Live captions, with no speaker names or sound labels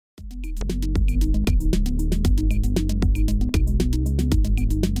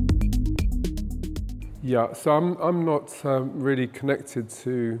Yeah, so I'm not really connected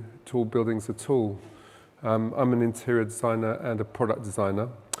to tall buildings at all. I'm an interior designer and a product designer,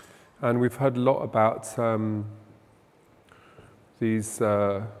 and we've heard a lot about these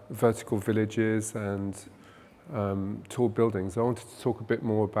vertical villages and tall buildings. I wanted to talk a bit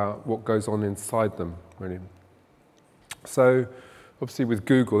more about what goes on inside them, really. So, obviously with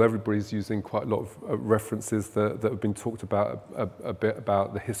Google, everybody's using quite a lot of references that have been talked about a bit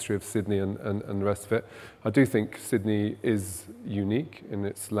about the history of Sydney and the rest of it. I do think Sydney is unique in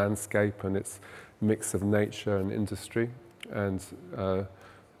its landscape and its mix of nature and industry, and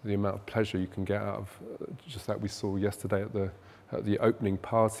the amount of pleasure you can get out of just that we saw yesterday at the opening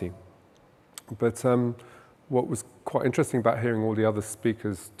party. But what was quite interesting about hearing all the other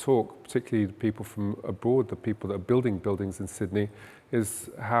speakers talk, particularly the people from abroad, the people that are building buildings in Sydney, is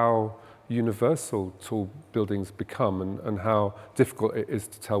how universal tall buildings become and how difficult it is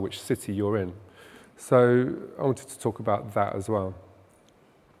to tell which city you're in. So I wanted to talk about that as well.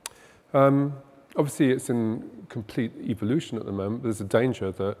 Obviously, it's in complete evolution at the moment. There's a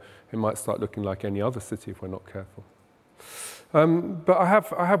danger that it might start looking like any other city if we're not careful. But I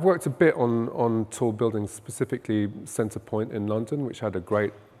have worked a bit on tall buildings, specifically Centre Point in London, which had a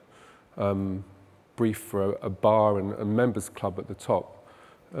great brief for a bar and members club at the top.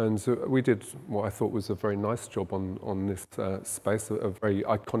 And so we did what I thought was a very nice job on this space, a very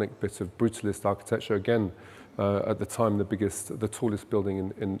iconic bit of brutalist architecture. Again, at the time, the tallest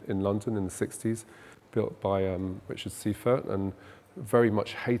building in London in the 60s, built by Richard Seifert, and very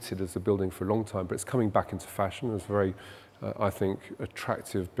much hated as a building for a long time, but it's coming back into fashion. It's very I think,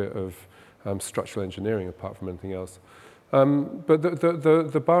 attractive bit of structural engineering, apart from anything else. But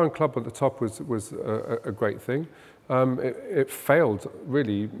the bar and club at the top was a great thing. It failed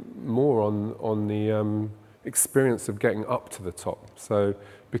really more on the experience of getting up to the top. So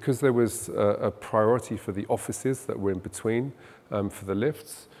because there was a priority for the offices that were in between, for the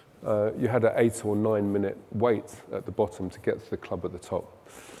lifts, you had an 8 or 9 minute wait at the bottom to get to the club at the top.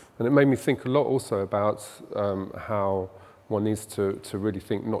 And it made me think a lot also about how one needs to really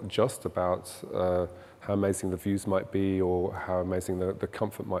think not just about how amazing the views might be or how amazing the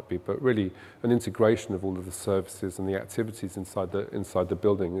comfort might be, but really an integration of all of the services and the activities inside the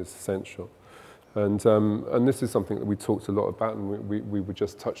building is essential. And this is something that we talked a lot about, and we were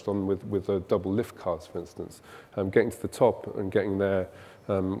just touched on with the double lift cars, for instance. Getting to the top and getting there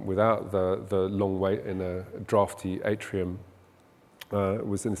without the long wait in a drafty atrium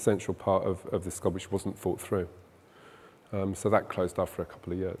was an essential part of this job, which wasn't thought through. So that closed after a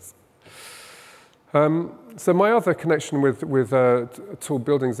couple of years. So my other connection with tall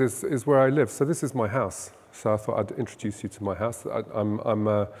buildings is where I live. So this is my house. So I thought I'd introduce you to my house. I'm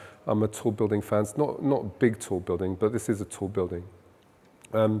a tall building fan. It's not big tall building, but this is a tall building.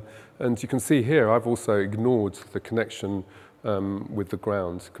 And you can see here, I've also ignored the connection with the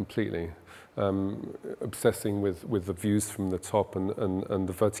ground completely. Obsessing with the views from the top and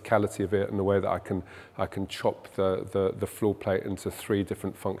the verticality of it, and the way that I can chop the floor plate into 3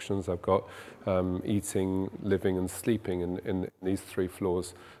 different functions. I've got eating, living and sleeping in these 3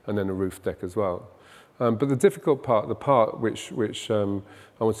 floors, and then a roof deck as well. But the difficult part, the part which I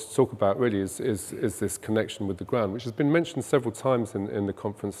wanted to talk about really is this connection with the ground, which has been mentioned several times in the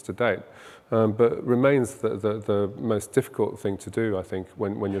conference to date, but remains the most difficult thing to do, I think,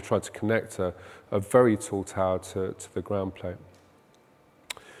 when you're trying to connect a very tall tower to the ground plate.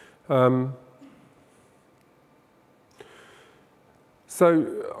 So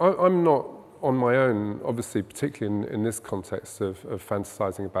I'm not on my own, obviously, particularly in this context of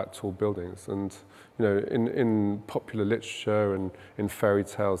fantasizing about tall buildings. And you know, in popular literature and in fairy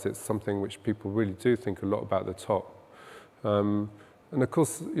tales, it's something which people really do think a lot about the top. And of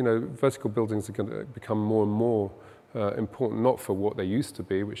course, you know, vertical buildings are going to become more and more important, not for what they used to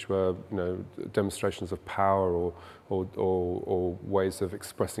be, which were, you know, demonstrations of power or ways of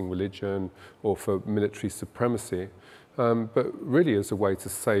expressing religion, or for military supremacy. But really as a way to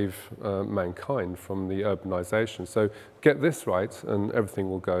save mankind from the urbanization. So get this right and everything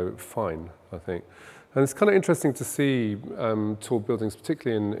will go fine, I think. And it's kind of interesting to see tall buildings,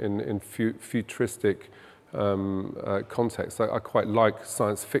 particularly in futuristic contexts. I quite like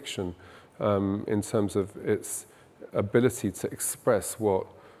science fiction in terms of its ability to express what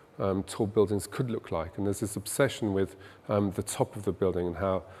tall buildings could look like. And there's this obsession with the top of the building and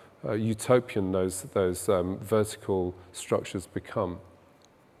how utopian those vertical structures become.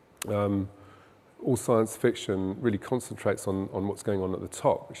 All science fiction really concentrates on what's going on at the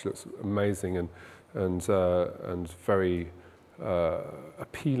top, which looks amazing and very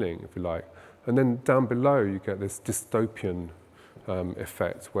appealing, if you like. And then down below, you get this dystopian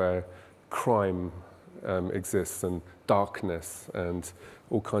effect where crime exists, and darkness, and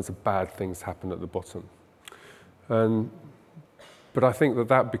all kinds of bad things happen at the bottom. But I think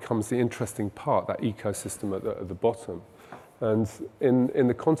that becomes the interesting part, that ecosystem at the bottom. And in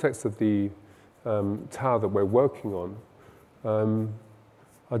the context of the tower that we're working on,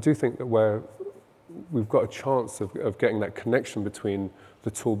 I do think that we've got a chance of getting that connection between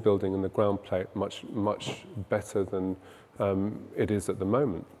the tall building and the ground plate much better than it is at the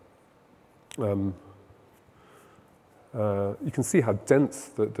moment. You can see how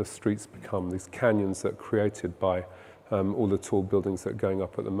dense the streets become, these canyons that are created by all the tall buildings that are going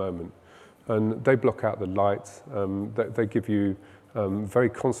up at the moment. And they block out the light, they give you very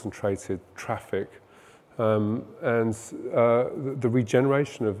concentrated traffic, and the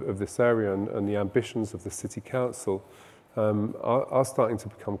regeneration of this area and the ambitions of the City Council are starting to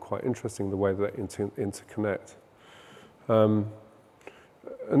become quite interesting, the way that they interconnect. And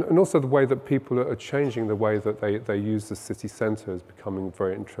also the way that people are changing the way that they use the city centre is becoming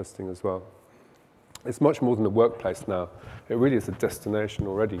very interesting as well. It's much more than a workplace now. It really is a destination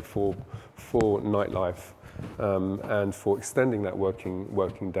already for nightlife and for extending that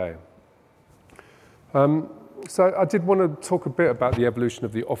working day. So I did want to talk a bit about the evolution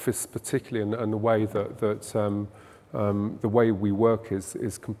of the office particularly, and the way that the way we work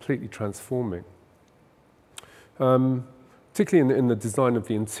is completely transforming. Particularly in the design of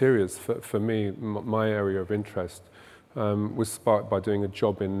the interiors, for me, my area of interest was sparked by doing a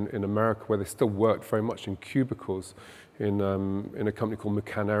job in America where they still worked very much in cubicles. In a company called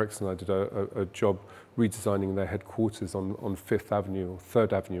McCann Erickson, I did a job redesigning their headquarters on Fifth Avenue, or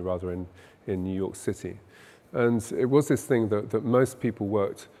Third Avenue rather, in New York City. And it was this thing that most people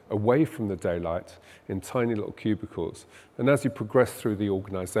worked away from the daylight in tiny little cubicles. And as you progressed through the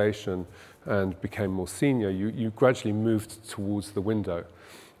organization and became more senior, you gradually moved towards the window.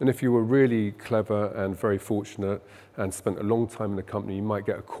 And if you were really clever and very fortunate and spent a long time in the company, you might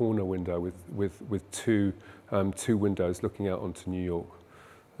get a corner window with two windows looking out onto New York.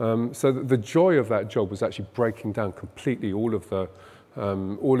 So the joy of that job was actually breaking down completely all of the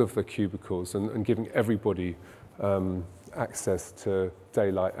cubicles and giving everybody access to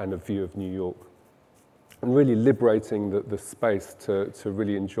daylight and a view of New York, and really liberating the space to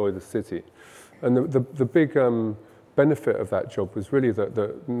really enjoy the city. And the big benefit of that job was really that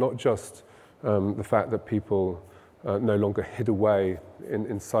not just the fact that people no longer hid away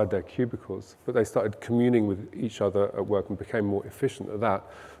inside their cubicles, but they started communing with each other at work and became more efficient at that.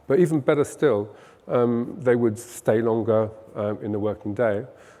 But even better still, they would stay longer in the working day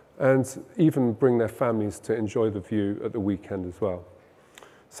and even bring their families to enjoy the view at the weekend as well.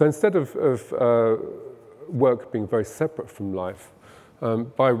 So instead of work being very separate from life,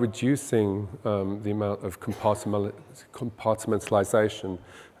 by reducing the amount of compartmentalization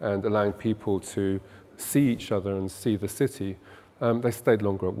and allowing people to see each other and see the city, they stayed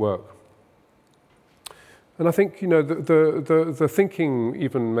longer at work. And I think, you know, the thinking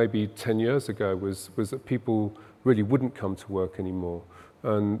even maybe 10 years ago was that people really wouldn't come to work anymore.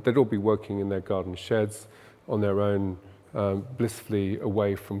 And they'd all be working in their garden sheds on their own, blissfully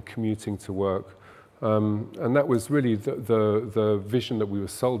away from commuting to work. And that was really the vision that we were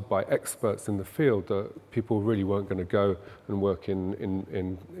sold by experts in the field, that people really weren't going to go and work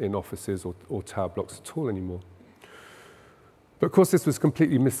in offices or tower blocks at all anymore. But of course, this was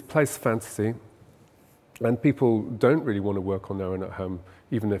completely misplaced fantasy, and people don't really want to work on their own at home,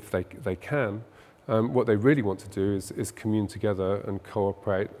 even if they can. What they really want to do is commune together and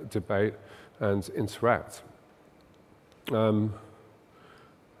cooperate, debate, and interact.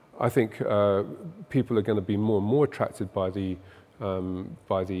 I think people are going to be more and more attracted by the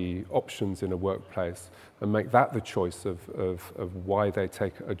options in a workplace and make that the choice of why they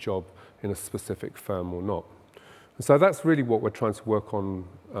take a job in a specific firm or not. And so that's really what we're trying to work on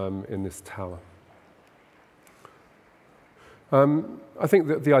in this tower. I think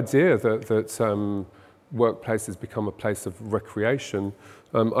that the idea that workplaces become a place of recreation,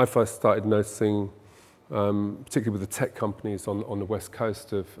 I first started noticing, particularly with the tech companies on the west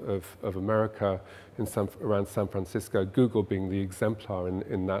coast of America, around San Francisco, Google being the exemplar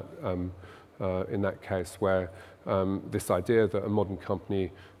in that case, where this idea that a modern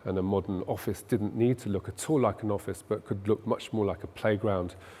company and a modern office didn't need to look at all like an office, but could look much more like a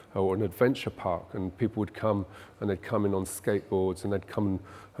playground or an adventure park, and people would come and they'd come in on skateboards and they'd come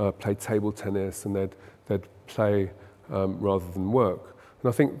and play table tennis and they'd play rather than work. And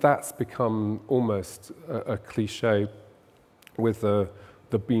I think that's become almost a cliche with the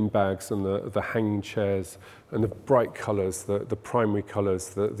beanbags and the hanging chairs and the bright colours, the primary colours,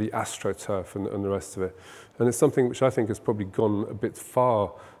 the astroturf and the rest of it. And it's something which I think has probably gone a bit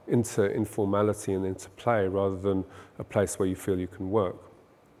far into informality and into play rather than a place where you feel you can work.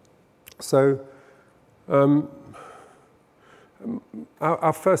 So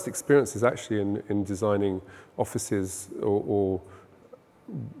our first experience is actually in designing offices or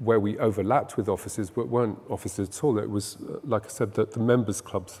where we overlapped with offices but weren't offices at all. It was, like I said, the members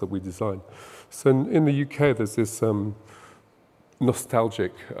clubs that we designed. So in the UK, there's this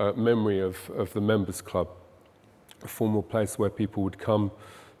nostalgic memory of the members club, a formal place where people would come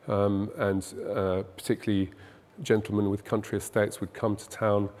and particularly gentlemen with country estates would come to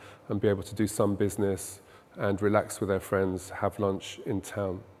town and be able to do some business and relax with their friends, have lunch in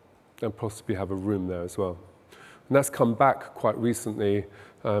town, and possibly have a room there as well. And that's come back quite recently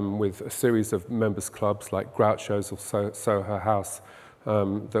with a series of members clubs like Groucho's or Soho House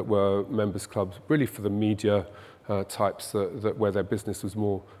that were members clubs really for the media types where their business was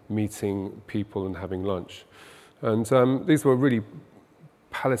more meeting people and having lunch. And these were really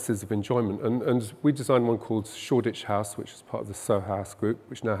palaces of enjoyment. And we designed one called Shoreditch House, which is part of the Soho House group,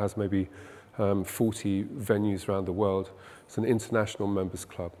 which now has maybe 40 venues around the world. It's an international members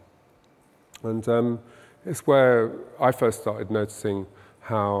club. And it's where I first started noticing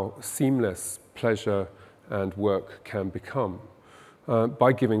how seamless pleasure and work can become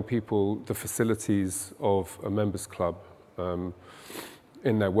by giving people the facilities of a members club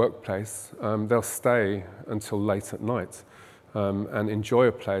in their workplace. They'll stay until late at night and enjoy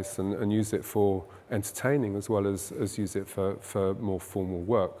a place and use it for entertaining as well as use it for more formal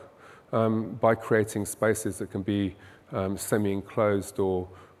work. By creating spaces that can be semi-enclosed or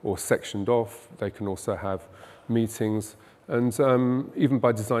sectioned off, they can also have meetings. And even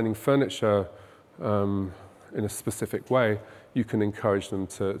by designing furniture in a specific way, you can encourage them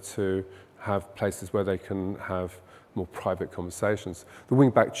to have places where they can have more private conversations. The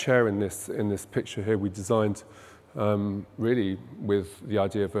wingback chair in this picture here we designed really with the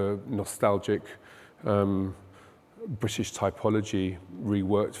idea of a nostalgic British typology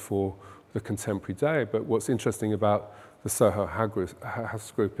reworked for the contemporary day. But what's interesting about the Soho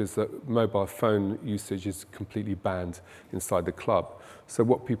House group is that mobile phone usage is completely banned inside the club. So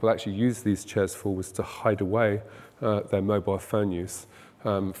what people actually used these chairs for was to hide away their mobile phone use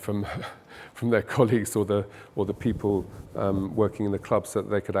from their colleagues or the people working in the club, so that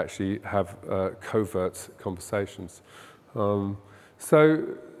they could actually have covert conversations. So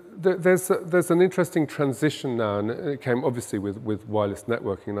there's an interesting transition now, and it came obviously with wireless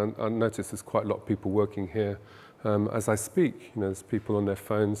networking. And I noticed there's quite a lot of people working here as I speak. You know, there's people on their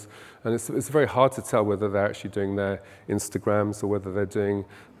phones, and it's very hard to tell whether they're actually doing their Instagrams or whether they're doing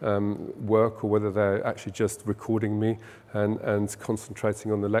work or whether they're actually just recording me and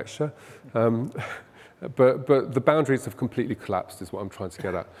concentrating on the lecture. But the boundaries have completely collapsed is what I'm trying to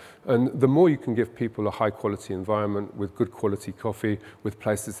get at. And the more you can give people a high quality environment with good quality coffee, with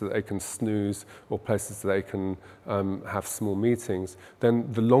places that they can snooze or places that they can have small meetings,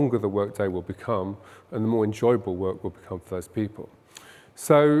 then the longer the workday will become and the more enjoyable work will become for those people.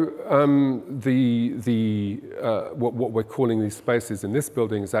 So what we're calling these spaces in this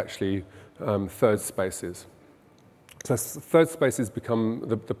building is actually third spaces. So third spaces become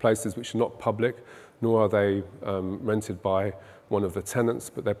the places which are not public, nor are they rented by one of the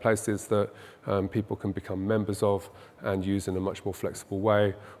tenants, but they're places that people can become members of and use in a much more flexible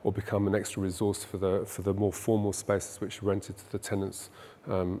way, or become an extra resource for the more formal spaces which are rented to the tenants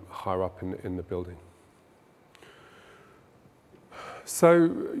higher up in the building. So,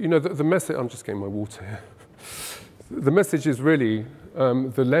 you know, the message, I'm just getting my water here. The message is really,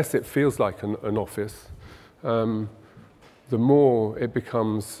 the less it feels like an office, the more it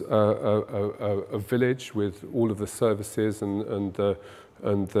becomes a village with all of the services and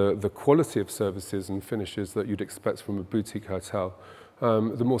the quality of services and finishes that you'd expect from a boutique hotel,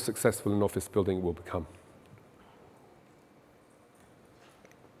 the more successful an office building will become.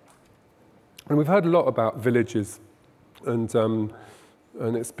 And we've heard a lot about villages, and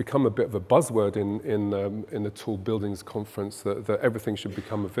it's become a bit of a buzzword in the Tall Buildings Conference that everything should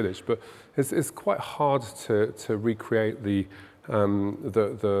become a village. But it's quite hard to recreate the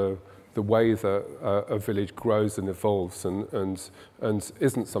way that a village grows and evolves and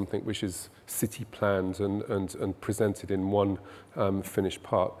isn't something which is city planned and presented in one finished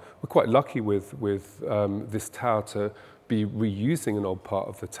part. We're quite lucky with this tower to be reusing an old part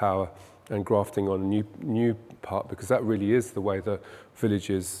of the tower and grafting on a new part, because that really is the way that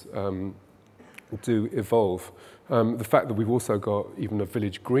villages do evolve. The fact that we've also got even a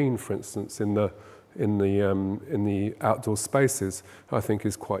village green, for instance, in the outdoor spaces, I think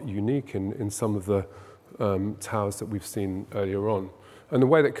is quite unique in some of the towers that we've seen earlier on. And the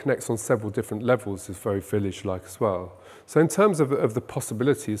way that it connects on several different levels is very village-like as well. So in terms of the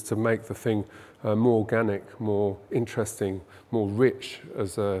possibilities to make the thing more organic, more interesting, more rich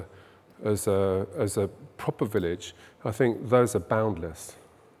as a proper village, I think those are boundless.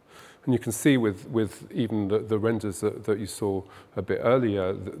 And you can see with even the renders that you saw a bit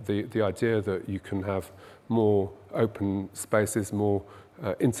earlier, the idea that you can have more open spaces, more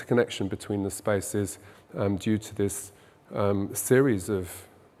interconnection between the spaces due to this series of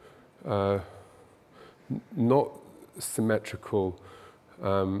not symmetrical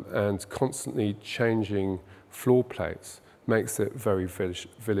and constantly changing floor plates makes it very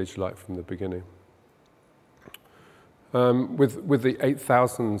village-like from the beginning. With the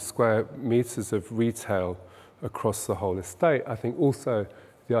 8,000 square meters of retail across the whole estate, I think also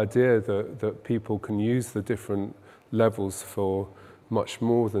the idea that people can use the different levels for much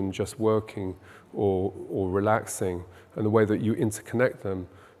more than just working or relaxing, and the way that you interconnect them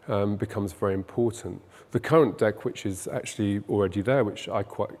becomes very important. The current deck, which is actually already there, which I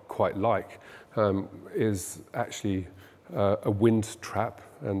quite like, is actually a wind trap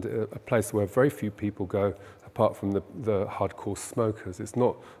and a place where very few people go, apart from the hardcore smokers. It's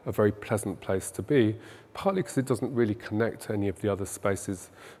not a very pleasant place to be, partly because it doesn't really connect to any of the other spaces,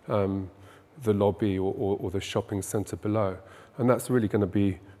 the lobby or the shopping centre below. And that's really going to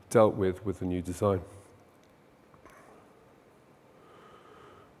be dealt with the new design.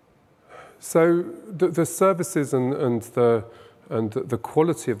 So the services and the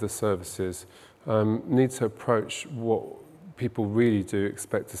quality of the services need to approach what people really do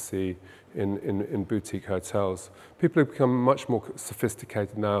expect to see in boutique hotels. People have become much more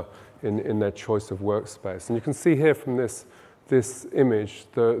sophisticated now in their choice of workspace. And you can see here from this image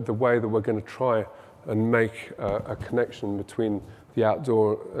the way that we're going to try and make a connection between the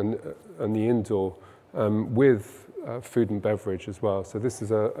outdoor and the indoor with food and beverage as well. So this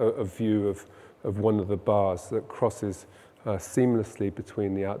is a view of one of the bars that crosses seamlessly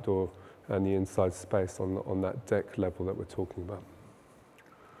between the outdoor and the inside space on that deck level that we're talking about.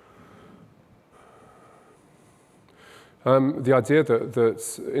 The idea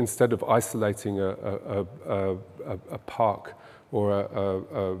that instead of isolating a park or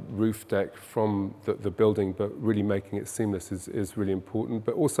a roof deck from the building, but really making it seamless is really important,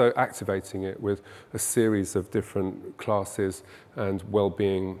 but also activating it with a series of different classes and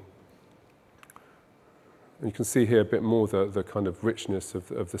well-being. And you can see here a bit more the kind of richness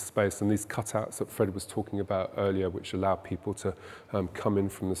of the space and these cutouts that Fred was talking about earlier, which allow people to come in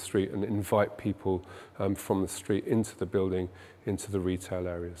from the street and invite people from the street into the building, into the retail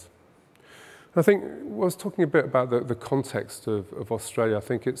areas. I think I was talking a bit about the context of Australia. I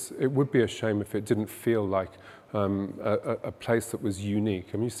think it would be a shame if it didn't feel like a place that was unique.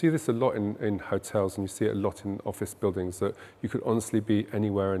 I mean, you see this a lot in hotels and you see it a lot in office buildings, that you could honestly be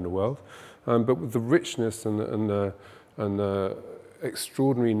anywhere in the world. But with the richness and the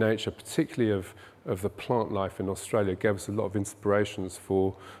extraordinary nature, particularly of the plant life in Australia, gave us a lot of inspirations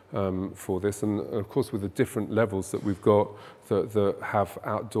for this. And of course, with the different levels that we've got that have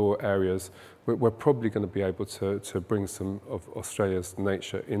outdoor areas, we're probably going to be able to bring some of Australia's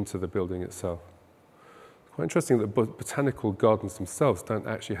nature into the building itself. It's quite interesting that botanical gardens themselves don't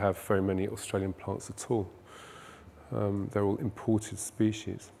actually have very many Australian plants at all. They're all imported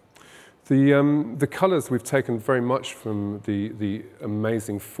species. The colours we've taken very much from the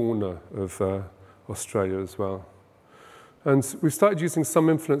amazing fauna of Australia as well. And we've started using some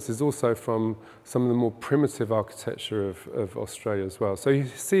influences also from some of the more primitive architecture of Australia as well. So you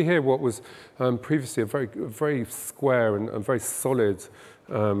see here what was previously a very square and very solid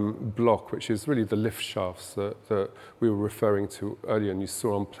block, which is really the lift shafts that we were referring to earlier, and you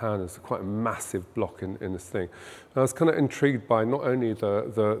saw on plan as quite a massive block in this thing. And I was kind of intrigued by not only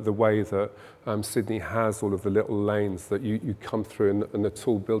the way that Sydney has all of the little lanes that you come through and the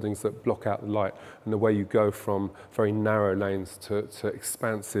tall buildings that block out the light, and the way you go from very narrow lanes to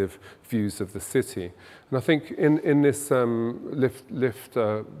expansive views of the city. And I think in this lift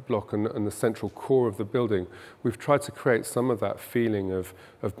block and the central core of the building, we've tried to create some of that feeling of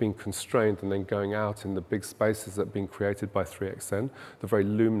being constrained and then going out in the big spaces that have been created by 3XN, the very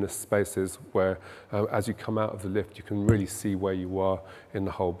luminous spaces where as you come out of the lift, you can really see where you are in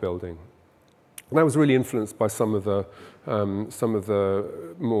the whole building. And that was really influenced by some of the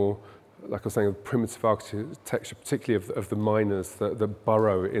more, like I was saying, primitive architecture, particularly of the miners that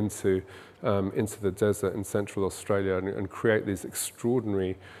burrow into the desert in central Australia and create these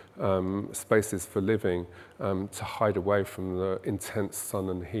extraordinary spaces for living to hide away from the intense sun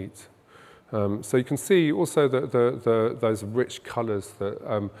and heat. So you can see also those rich colours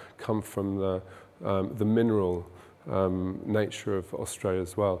that come from the mineral nature of Australia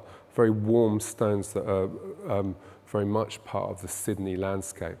as well. Very warm stones that are very much part of the Sydney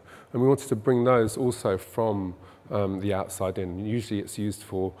landscape. And we wanted to bring those also from the outside in. Usually it's used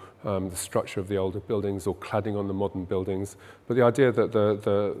for the structure of the older buildings or cladding on the modern buildings. But the idea that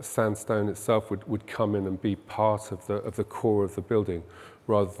the sandstone itself would come in and be part of the core of the building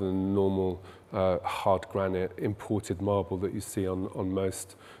rather than normal hard granite imported marble that you see on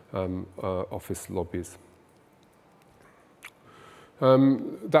most office lobbies.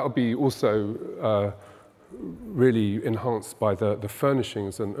 That would be also really enhanced by the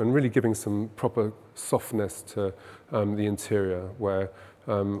furnishings and really giving some proper softness to the interior, where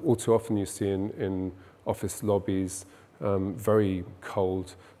all too often you see in office lobbies very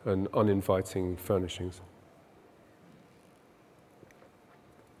cold and uninviting furnishings.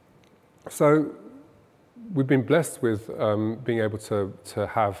 So we've been blessed with being able to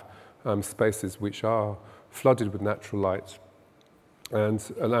have spaces which are flooded with natural light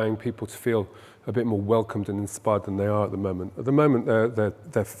and allowing people to feel a bit more welcomed and inspired than they are at the moment. At the moment,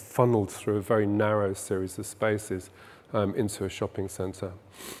 they're funneled through a very narrow series of spaces into a shopping centre.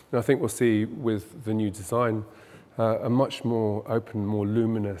 And I think we'll see with the new design a much more open, more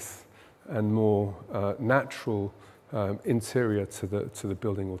luminous and more natural interior to the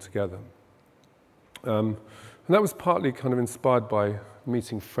building altogether. And that was partly kind of inspired by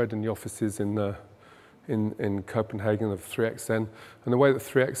meeting Fred in the offices in Copenhagen of 3XN, and the way that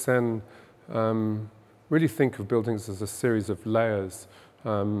 3XN really think of buildings as a series of layers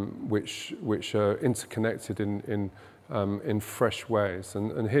which are interconnected in fresh ways.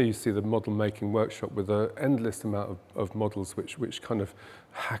 And here you see the model making workshop with an endless amount of models which kind of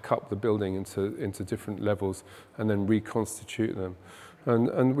hack up the building into different levels and then reconstitute them.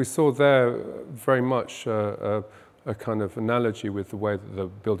 And we saw there very much a kind of analogy with the way that the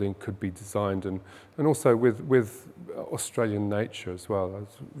building could be designed and also with Australian nature as well. I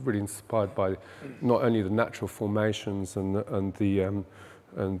was really inspired by not only the natural formations and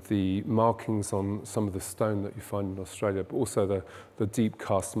the markings on some of the stone that you find in Australia, but also the deep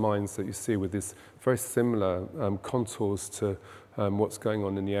cast mines that you see with this very similar contours to what's going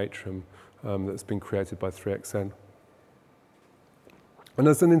on in the atrium that's been created by 3XN. And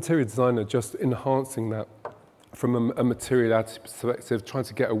as an interior designer, just enhancing that from a materiality perspective, trying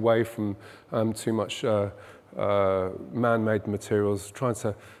to get away from too much man-made materials, trying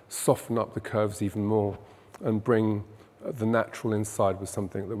to soften up the curves even more and bring the natural inside was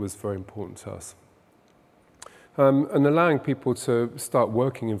something that was very important to us. And allowing people to start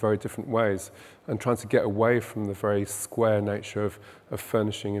working in very different ways and trying to get away from the very square nature of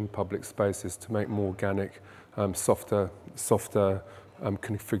furnishing in public spaces to make more organic, softer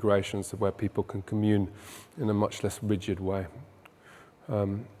configurations of where people can commune in a much less rigid way.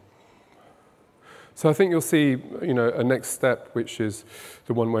 So I think you'll see, a next step, which is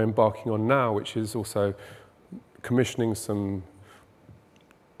the one we're embarking on now, which is also commissioning some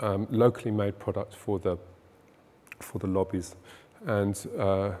locally made product for the lobbies, and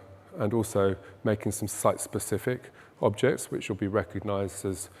also making some site-specific objects, which will be recognised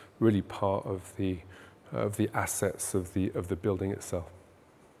as really part of the assets of the building itself.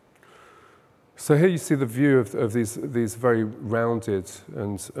 So here you see the view of these very rounded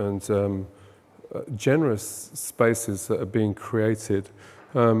and generous spaces that are being created,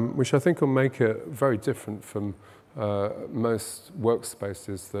 which I think will make it very different from most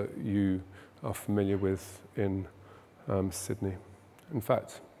workspaces that you are familiar with in Sydney, in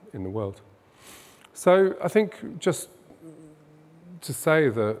fact, in the world. So I think just to say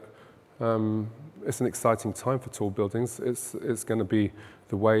that it's an exciting time for tall buildings. It's going to be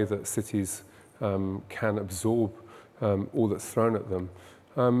the way that cities can absorb all that's thrown at them.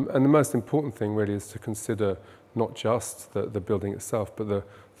 And the most important thing really is to consider not just the building itself, but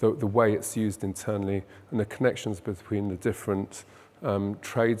the way it's used internally and the connections between the different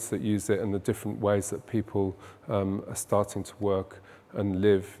trades that use it and the different ways that people are starting to work and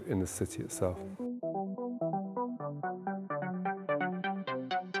live in the city itself.